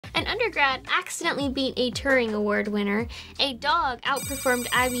An undergrad accidentally beat a Turing Award winner, a dog outperformed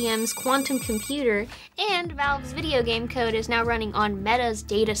IBM's quantum computer, and Valve's video game code is now running on Meta's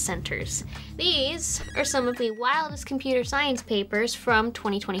Datacenters. These are some of the wildest computer science papers from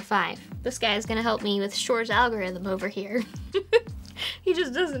 2025. This guy is gonna help me with Shor's algorithm over here. He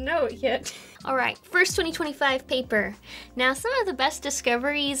just doesn't know it yet. Alright, first 2025 paper. Now, some of the best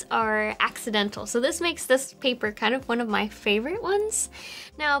discoveries are accidental, so this makes this paper kind of one of my favorite ones.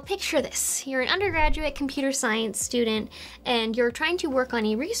 Now, picture this. You're an undergraduate computer science student, and you're trying to work on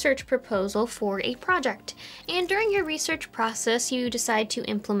a research proposal for a project. And during your research process, you decide to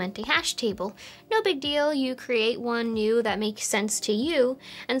implement a hash table. No big deal, you create one new that makes sense to you,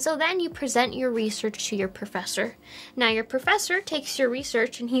 and so then you present your research to your professor. Now, your professor takes your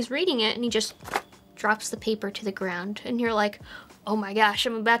research, and he's reading it, and he just drops the paper to the ground, and you're like, oh my gosh,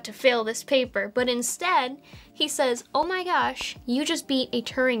 I'm about to fail this paper. But instead, he says, oh my gosh, you just beat a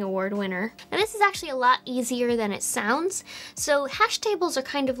Turing Award winner. And this is actually a lot easier than it sounds. So hash tables are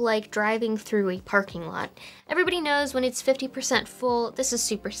kind of like driving through a parking lot. Everybody knows when it's 50% full, this is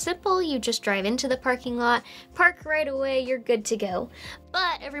super simple. You just drive into the parking lot, park right away, you're good to go.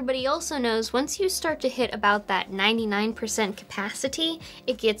 But everybody also knows once you start to hit about that 99% capacity,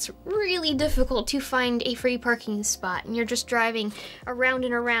 it gets really difficult to find a free parking spot, and you're just driving around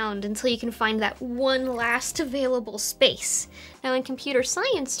and around until you can find that one last available space. Now, in computer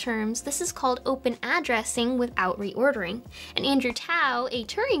science terms, this is called open addressing without reordering. And Andrew Tao, a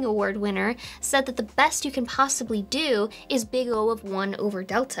Turing Award winner, said that the best you can possibly do is big O of 1 over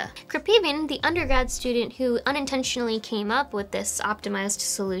delta. Kripivin, the undergrad student who unintentionally came up with this optimized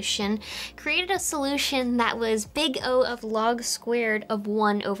solution, created a solution that was big O of log squared of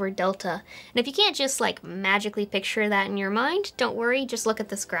 1 over delta. And if you can't just like magically picture that in your mind, don't worry, just look at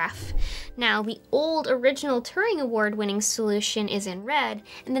this graph. Now, the old original Turing Award winning solution is in red,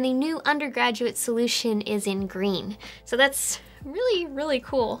 and then the new undergraduate solution is in green. So that's really, really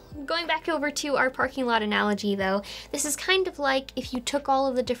cool. Going back over to our parking lot analogy though, this is kind of like if you took all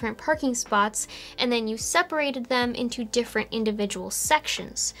of the different parking spots and then you separated them into different individual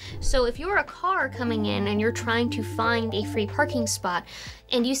sections. So if you're a car coming in and you're trying to find a free parking spot,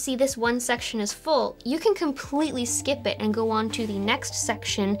 and you see this one section is full, you can completely skip it and go on to the next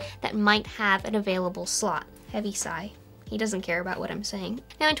section that might have an available slot. Heavy sigh. He doesn't care about what I'm saying.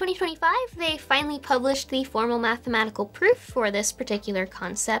 Now in 2025, they finally published the formal mathematical proof for this particular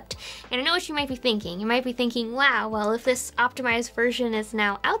concept. And I know what you might be thinking. You might be thinking, wow, well, if this optimized version is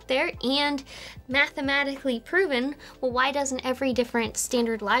now out there and mathematically proven, well, why doesn't every different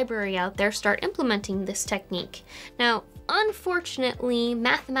standard library out there start implementing this technique? Now, unfortunately,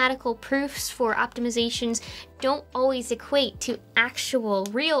 mathematical proofs for optimizations don't always equate to actual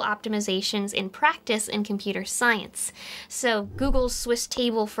real optimizations in practice in computer science. So Google's Swiss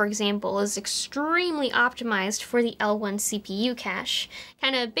table, for example, is extremely optimized for the L1 CPU cache.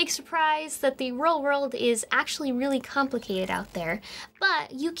 Kind of big surprise that the real world is actually really complicated out there.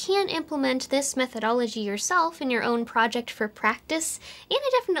 But you can implement this methodology yourself in your own project for practice, and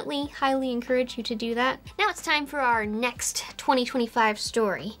I definitely highly encourage you to do that. Now it's time for our next 2025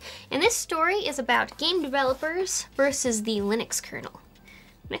 story. And this story is about game developers versus the Linux kernel.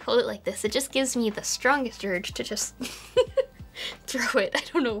 When I hold it like this, it just gives me the strongest urge to just throw it. I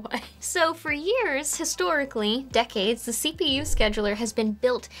don't know why. So for years, historically, decades, the CPU scheduler has been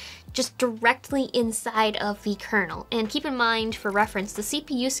built just directly inside of the kernel. And keep in mind, for reference, the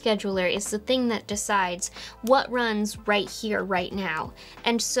CPU scheduler is the thing that decides what runs right here, right now.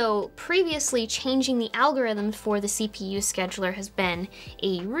 And so previously, changing the algorithm for the CPU scheduler has been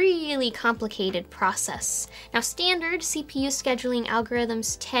a really complicated process. Now, standard CPU scheduling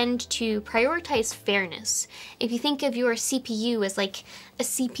algorithms tend to prioritize fairness. If you think of your CPU as like a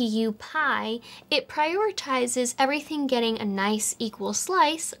CPU pie, it prioritizes everything getting a nice equal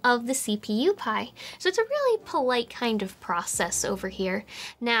slice of the CPU pie. So it's a really polite kind of process over here.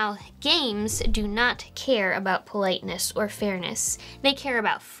 Now, games do not care about politeness or fairness. They care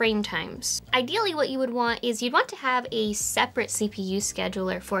about frame times. Ideally, what you would want is you'd want to have a separate CPU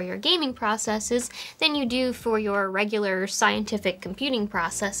scheduler for your gaming processes than you do for your regular scientific computing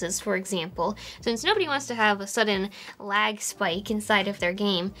processes, for example, since nobody wants to have a sudden lag spike inside of their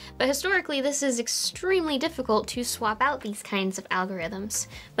game. But historically, this is extremely difficult to swap out these kinds of algorithms.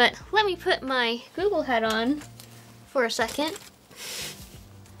 But let me put my Google hat on for a second.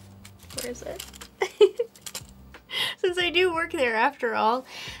 Where is it? since I do work there after all.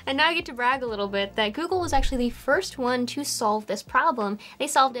 And now I get to brag a little bit that Google was actually the first one to solve this problem. They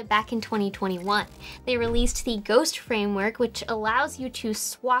solved it back in 2021. They released the Ghost framework, which allows you to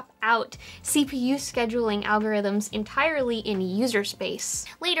swap out CPU scheduling algorithms entirely in user space.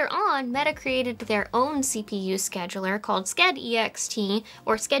 Later on, Meta created their own CPU scheduler called SchedExt,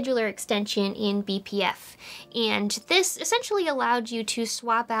 or scheduler extension in BPF. And this essentially allowed you to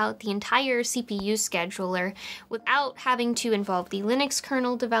swap out the entire CPU scheduler without having to involve the Linux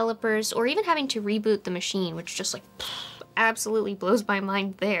kernel developers or even having to reboot the machine, which just like absolutely blows my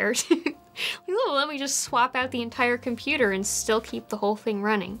mind there. Oh, let me just swap out the entire computer and still keep the whole thing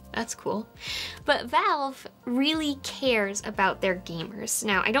running. That's cool. But Valve really cares about their gamers.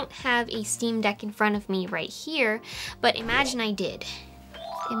 Now, I don't have a SteamDeck in front of me right here, but imagine I did.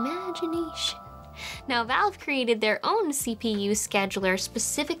 Imagination. Now, Valve created their own CPU scheduler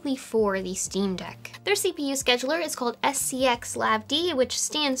specifically for the SteamDeck. Their CPU scheduler is called SCXLabD, which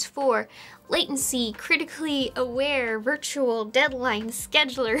stands for Latency Critically Aware Virtual Deadline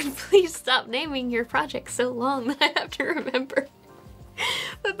Scheduler. Please stop naming your project so long that I have to remember.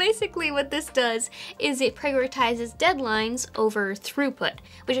 But basically what this does is it prioritizes deadlines over throughput,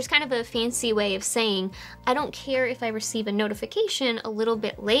 which is kind of a fancy way of saying, I don't care if I receive a notification a little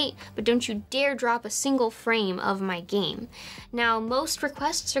bit late, but don't you dare drop a single frame of my game. Now, most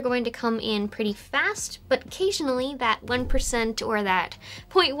requests are going to come in pretty fast, but occasionally that 1% or that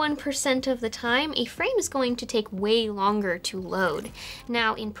 0.1% of the time, a frame is going to take way longer to load.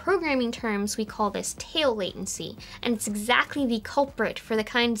 Now, in programming terms, we call this tail latency, and it's exactly the culprit for the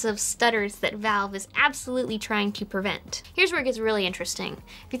kinds of stutters that Valve is absolutely trying to prevent. Here's where it gets really interesting.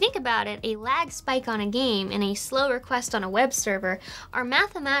 If you think about it, a lag spike on a game and a slow request on a web server are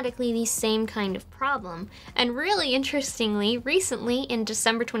mathematically the same kind of problem. And really interestingly, recently in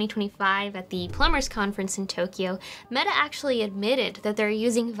December 2025 at the Plumbers Conference in Tokyo, Meta actually admitted that they're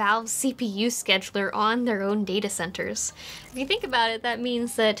using Valve's CPU scheduler on their own data centers. If you think about it, that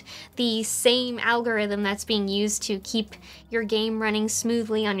means that the same algorithm that's being used to keep your game running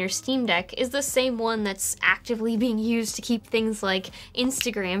smoothly on your SteamDeck is the same one that's actively being used to keep things like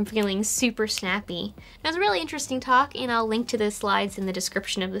Instagram feeling super snappy. Now, it's a really interesting talk, and I'll link to the slides in the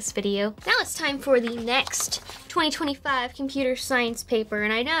description of this video. Now it's time for the next 2025 computer science paper,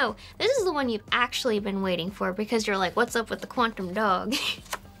 and I know this is the one you've actually been waiting for because you're like, what's up with the quantum dog?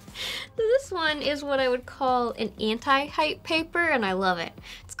 So this one is what I would call an anti-hype paper, and I love it.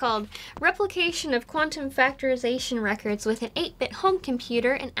 It's called Replication of Quantum Factorization Records with an 8-bit Home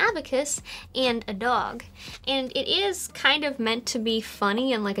Computer, an Abacus, and a Dog. And it is kind of meant to be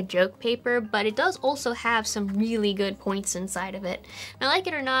funny and like a joke paper, but it does also have some really good points inside of it. Now, like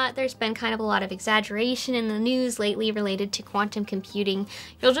it or not, there's been kind of a lot of exaggeration in the news lately related to quantum computing.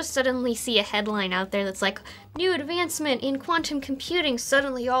 You'll just suddenly see a headline out there that's like, new advancement in quantum computing,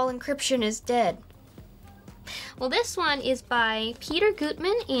 suddenly all encryption is dead. Well, this one is by Peter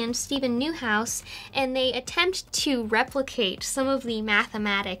Gutmann and Stephen Newhouse, and they attempt to replicate some of the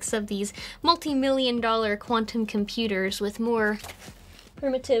mathematics of these multi-million-dollar quantum computers with more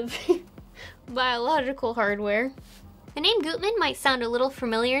primitive biological hardware. The name Gutmann might sound a little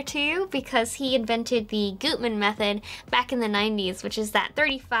familiar to you because he invented the Gutmann method back in the 90s, which is that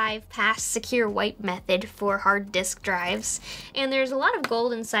 35-pass secure wipe method for hard disk drives. And there's a lot of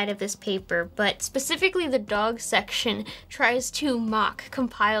gold inside of this paper, but specifically the dog section tries to mock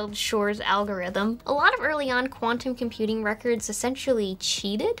compiled Shor's algorithm. A lot of early on quantum computing records essentially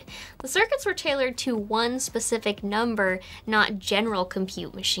cheated. The circuits were tailored to one specific number, not general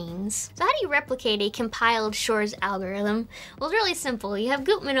compute machines. So how do you replicate a compiled Shor's algorithm? Well, it's really simple. You have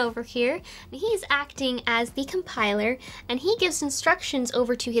Gutmann over here, and he's acting as the compiler, and he gives instructions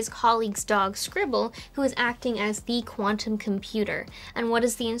over to his colleague's dog, Scribble, who is acting as the quantum computer. And what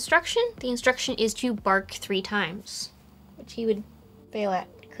is the instruction? The instruction is to bark 3 times, which he would fail at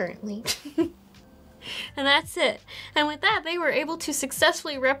currently. And that's it. And with that, they were able to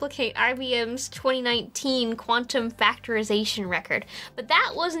successfully replicate IBM's 2019 quantum factorization record. But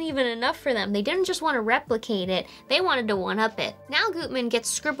that wasn't even enough for them. They didn't just want to replicate it, they wanted to one-up it. Now Gutmann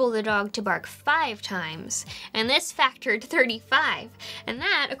gets Scribble the dog to bark 5 times, and this factored 35. And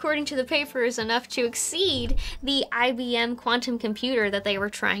that, according to the paper, is enough to exceed the IBM quantum computer that they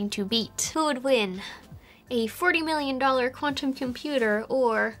were trying to beat. Who would win? A $40 million quantum computer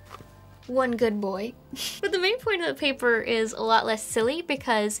or one good boy? But the main point of the paper is a lot less silly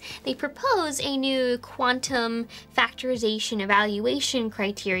because they propose a new quantum factorization evaluation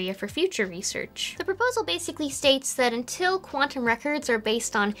criteria for future research. The proposal basically states that until quantum records are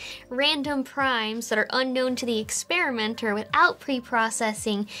based on random primes that are unknown to the experimenter without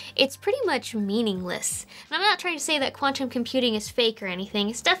pre-processing, it's pretty much meaningless. And I'm not trying to say that quantum computing is fake or anything.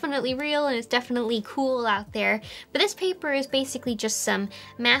 It's definitely real and it's definitely cool out there, but this paper is basically just some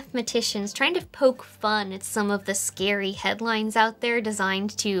mathematicians trying to poke fun at some of the scary headlines out there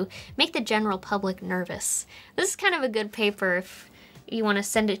designed to make the general public nervous. This is kind of a good paper if you want to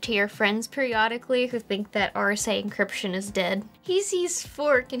send it to your friends periodically who think that RSA encryption is dead. He sees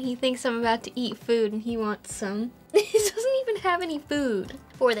fork and he thinks I'm about to eat food and he wants some. He doesn't even have any food.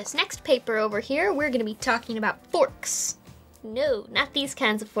 For this next paper over here, we're going to be talking about forks. No, not these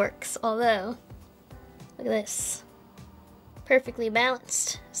kinds of forks, although, look at this. Perfectly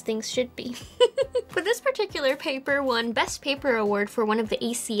balanced, as things should be. But this particular paper won Best Paper Award for one of the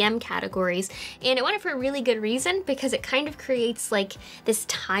ACM categories, and it won it for a really good reason because it kind of creates like this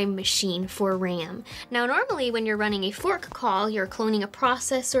time machine for RAM. Now normally when you're running a fork call, you're cloning a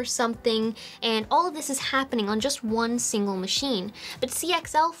process or something, and all of this is happening on just one single machine. But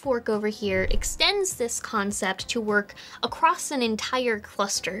CXLFork over here extends this concept to work across an entire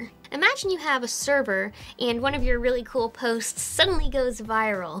cluster. Imagine you have a server and one of your really cool posts suddenly goes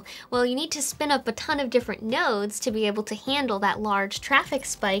viral. Well, you need to spin up a ton of different nodes to be able to handle that large traffic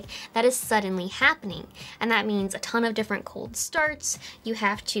spike that is suddenly happening. And that means a ton of different cold starts, you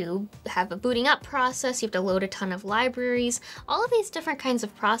have to have a booting up process, you have to load a ton of libraries. All of these different kinds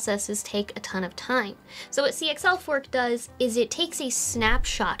of processes take a ton of time. So what CXLFork does is it takes a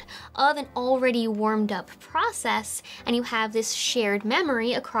snapshot of an already warmed up process and you have this shared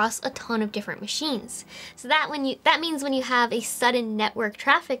memory across a ton of different machines. So that means when you have a sudden network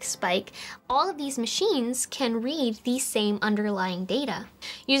traffic spike, all of these machines can read the same underlying data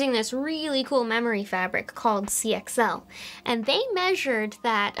using this really cool memory fabric called CXL. And they measured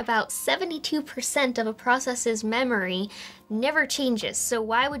that about 72% of a process's memory never changes. So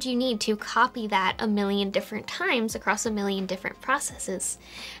why would you need to copy that a million different times across a million different processes?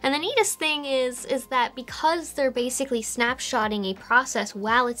 And the neatest thing is that because they're basically snapshotting a process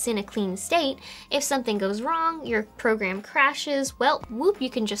while it's in a clean state, if something goes wrong, your program crashes, well, whoop, you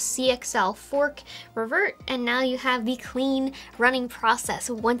can just CXLFork, revert, and now you have the clean running process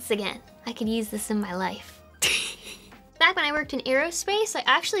once again. I could use this in my life. Back when I worked in aerospace, I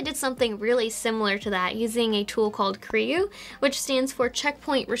actually did something really similar to that using a tool called CREU, which stands for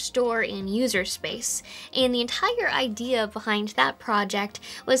Checkpoint Restore in User Space. And the entire idea behind that project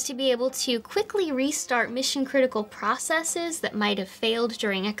was to be able to quickly restart mission-critical processes that might have failed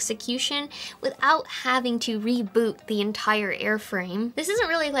during execution without having to reboot the entire airframe. This isn't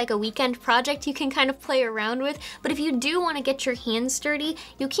really like a weekend project you can kind of play around with, but if you do want to get your hands dirty,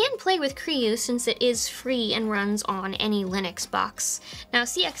 you can play with CREU since it is free and runs on any Linux box. Now,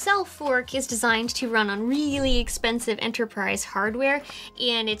 CXLFork is designed to run on really expensive enterprise hardware,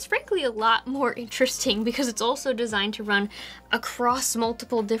 and it's frankly a lot more interesting because it's also designed to run across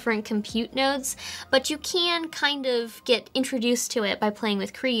multiple different compute nodes, but you can kind of get introduced to it by playing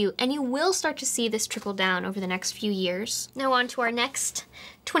with CREU, and you will start to see this trickle down over the next few years. Now on to our next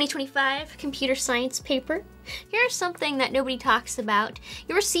 2025 computer science paper. Here's something that nobody talks about.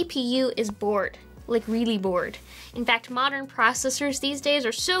 Your CPU is bored. Like really bored. In fact, modern processors these days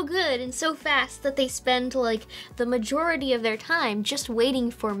are so good and so fast that they spend like the majority of their time just waiting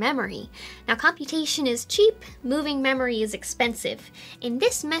for memory. Now, computation is cheap, moving memory is expensive, and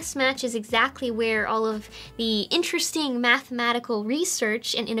this mismatch is exactly where all of the interesting mathematical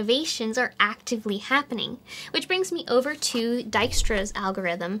research and innovations are actively happening. Which brings me over to Dijkstra's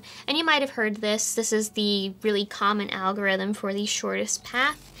algorithm, and you might have heard this. This is the really common algorithm for the shortest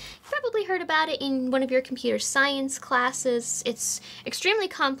path. You've probably heard about it in one of your computer science classes. It's extremely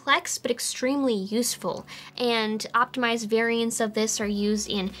complex, but extremely useful. And optimized variants of this are used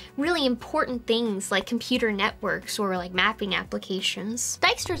in really important things like computer networks or like mapping applications.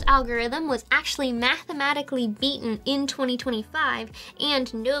 Dijkstra's algorithm was actually mathematically beaten in 2025,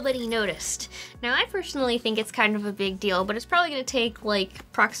 and nobody noticed. Now, I personally think it's kind of a big deal, but it's probably going to take like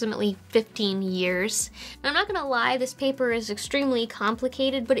approximately 15 years. Now, I'm not going to lie, this paper is extremely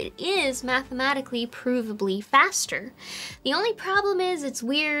complicated, but it is mathematically provably faster. The only problem is it's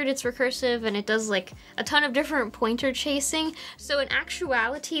weird, it's recursive, and it does like a ton of different pointer chasing. So in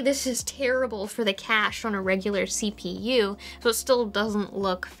actuality, this is terrible for the cache on a regular CPU, so it still doesn't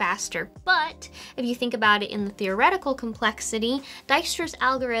look faster. But if you think about it in the theoretical complexity, Dijkstra's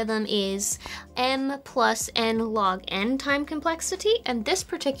algorithm is m plus n log n time complexity, and this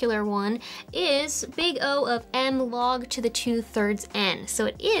particular one is big O of m log to the 2/3 n, so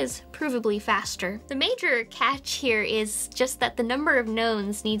it is provably faster. The major catch here is just that the number of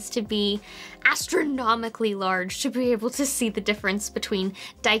nodes needs to be astronomically large to be able to see the difference between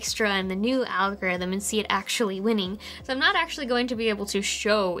Dijkstra and the new algorithm and see it actually winning. So I'm not actually going to be able to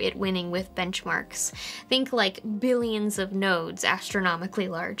show it winning with benchmarks. Think like billions of nodes, astronomically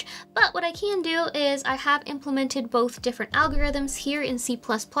large. But what I can do is I have implemented both different algorithms here in C++,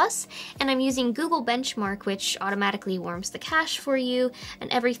 and I'm using Google Benchmark, which automatically warms the cache for you and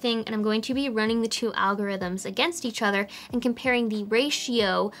everything, and I'm going to be running the two algorithms against each other and comparing the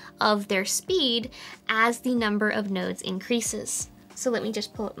ratio of their speed as the number of nodes increases. So let me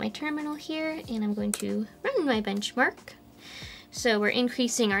just pull up my terminal here, and I'm going to run my benchmark. So we're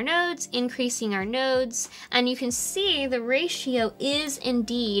increasing our nodes, and you can see the ratio is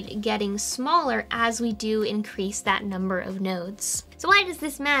indeed getting smaller as we do increase that number of nodes. So why does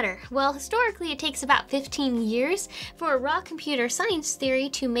this matter? Well, historically it takes about 15 years for a raw computer science theory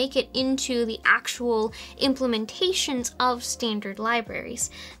to make it into the actual implementations of standard libraries.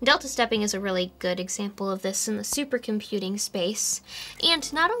 Delta stepping is a really good example of this in the supercomputing space.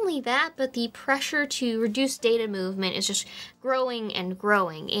 And not only that, but the pressure to reduce data movement is just growing and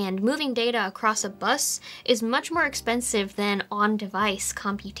growing, and moving data across a bus is much more expensive than on-device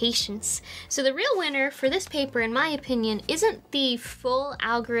computations. So the real winner for this paper, in my opinion, isn't the full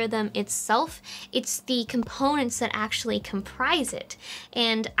algorithm itself, it's the components that actually comprise it.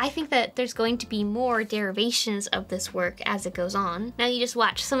 And I think that there's going to be more derivations of this work as it goes on. Now you just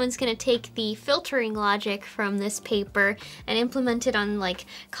watch, someone's gonna take the filtering logic from this paper and implement it on like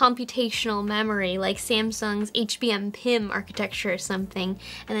computational memory, like Samsung's HBM PIM architecture or something,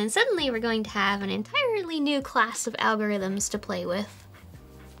 and then suddenly we're going to have an entirely new class of algorithms to play with,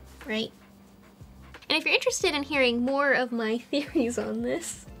 right? And if you're interested in hearing more of my theories on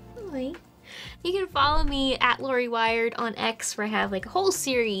this, you can follow me at Lori Wired on X, where I have like a whole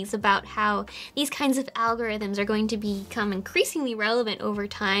series about how these kinds of algorithms are going to become increasingly relevant over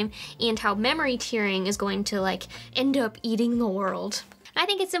time, and how memory tiering is going to like end up eating the world. I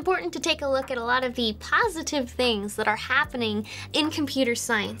think it's important to take a look at a lot of the positive things that are happening in computer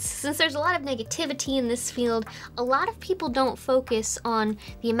science. Since there's a lot of negativity in this field, a lot of people don't focus on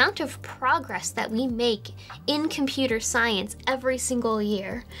the amount of progress that we make in computer science every single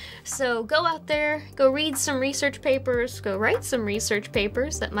year. So go out there, go read some research papers, go write some research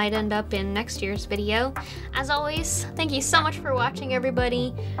papers that might end up in next year's video. As always, thank you so much for watching,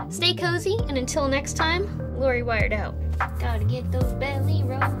 everybody. Stay cozy, and until next time, Lori Wired out. Gotta get those belly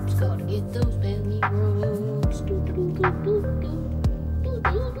rubs, gotta get those belly rubs. Do, do, do, do, do.